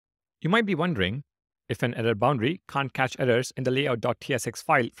You might be wondering, if an error boundary can't catch errors in the layout.tsx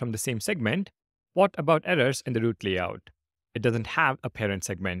file from the same segment, what about errors in the root layout? It doesn't have a parent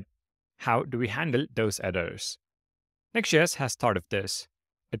segment. How do we handle those errors? Next.js has thought of this.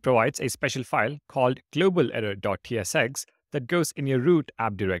 It provides a special file called GlobalError.tsx that goes in your root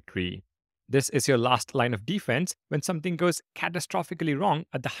app directory. This is your last line of defense when something goes catastrophically wrong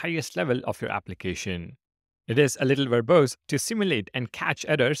at the highest level of your application. It is a little verbose to simulate and catch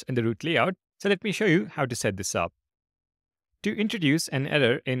errors in the root layout, so let me show you how to set this up. To introduce an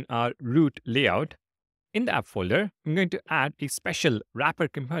error in our root layout, in the app folder, I'm going to add a special wrapper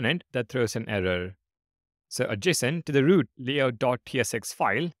component that throws an error. So adjacent to the root layout.tsx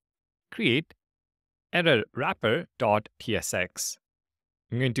file, create error wrapper.tsx.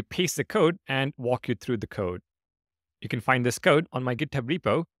 I'm going to paste the code and walk you through the code. You can find this code on my GitHub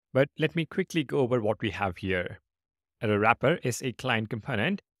repo, but let me quickly go over what we have here. Error wrapper is a client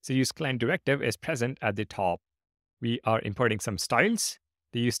component, so use client directive is present at the top. We are importing some styles,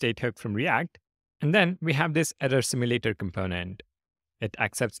 the useState hook from React, and then we have this error simulator component. It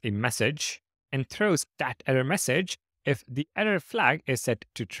accepts a message and throws that error message if the error flag is set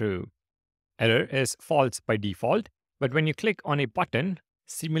to true. Error is false by default, but when you click on a button,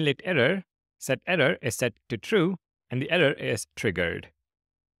 simulate error, set error is set to true, and the error is triggered.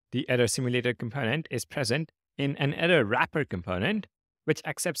 The error simulator component is present in an error wrapper component, which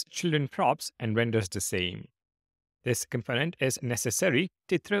accepts children props and renders the same. This component is necessary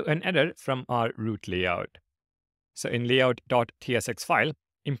to throw an error from our root layout. So in layout.tsx file,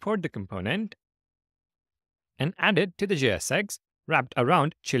 import the component and add it to the JSX wrapped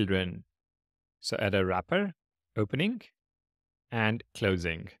around children. So error wrapper, opening and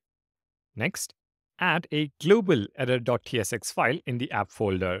closing. Next, add a GlobalError.tsx file in the app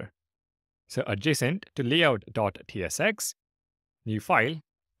folder. So adjacent to layout.tsx, new file,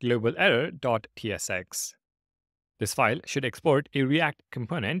 GlobalError.tsx. This file should export a React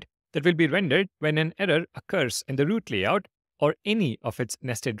component that will be rendered when an error occurs in the root layout or any of its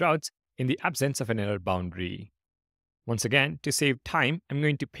nested routes in the absence of an error boundary. Once again, to save time, I'm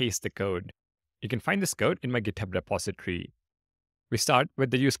going to paste the code. You can find this code in my GitHub repository. We start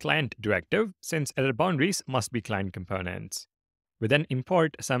with the useClient directive, since error boundaries must be client components. We then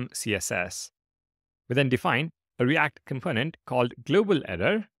import some CSS. We then define a React component called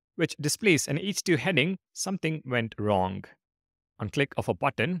GlobalError, which displays an H2 heading, something went wrong. On click of a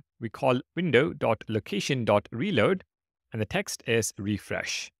button, we call window.location.reload, and the text is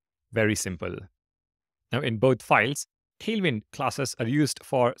refresh. Very simple. Now in both files, Tailwind classes are used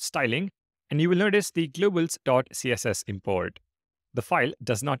for styling, and you will notice the globals.css import. The file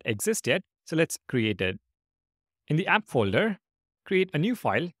does not exist yet, so let's create it. In the app folder, create a new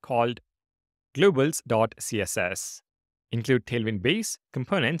file called globals.css. Include Tailwind base,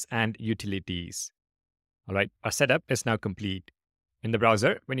 components, and utilities. All right, our setup is now complete. In the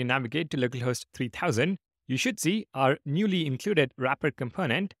browser, when you navigate to localhost 3000, you should see our newly included wrapper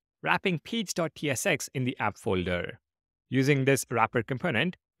component wrapping page.tsx in the app folder. Using this wrapper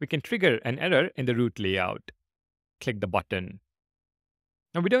component, we can trigger an error in the root layout. Click the button.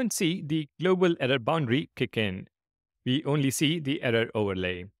 Now we don't see the global error boundary kick in. We only see the error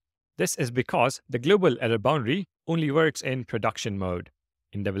overlay. This is because the global error boundary only works in production mode.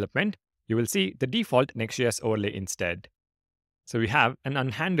 In development, you will see the default Next.js overlay instead. So we have an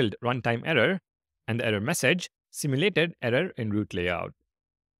unhandled runtime error and the error message simulated error in root layout.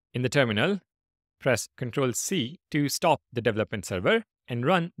 In the terminal, press Ctrl+C to stop the development server and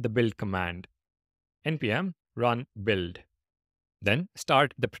run the build command. npm run build. Then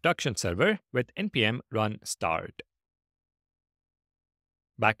start the production server with npm run start.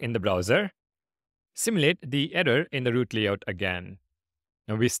 Back in the browser, simulate the error in the root layout again.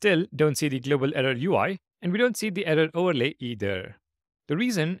 Now we still don't see the global error UI, and we don't see the error overlay either. The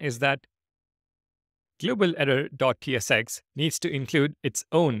reason is that GlobalError.tsx needs to include its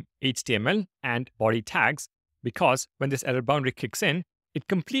own HTML and body tags, because when this error boundary kicks in, it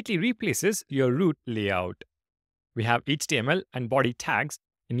completely replaces your root layout. We have HTML and body tags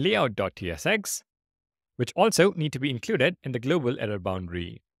in layout.tsx, which also need to be included in the global error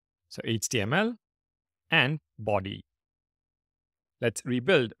boundary. So HTML and body. Let's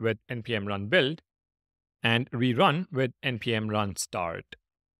rebuild with npm run build and rerun with npm run start.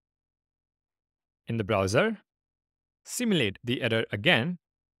 In the browser, simulate the error again,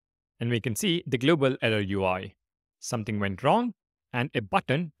 and we can see the global error UI. Something went wrong, and a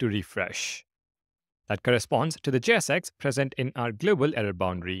button to refresh. That corresponds to the JSX present in our global error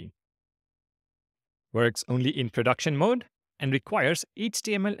boundary. Works only in production mode and requires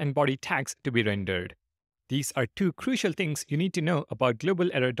HTML and body tags to be rendered. These are two crucial things you need to know about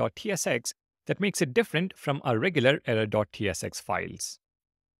GlobalError.tsx that makes it different from our regular error.tsx files.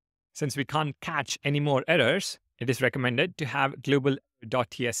 Since we can't catch any more errors, it is recommended to have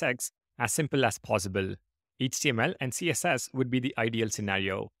GlobalError.tsx as simple as possible. HTML and CSS would be the ideal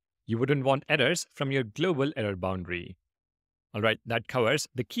scenario. You wouldn't want errors from your global error boundary. Alright, that covers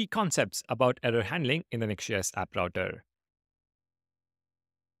the key concepts about error handling in the Next.js app router.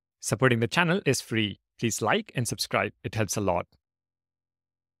 Supporting the channel is free. Please like and subscribe, it helps a lot.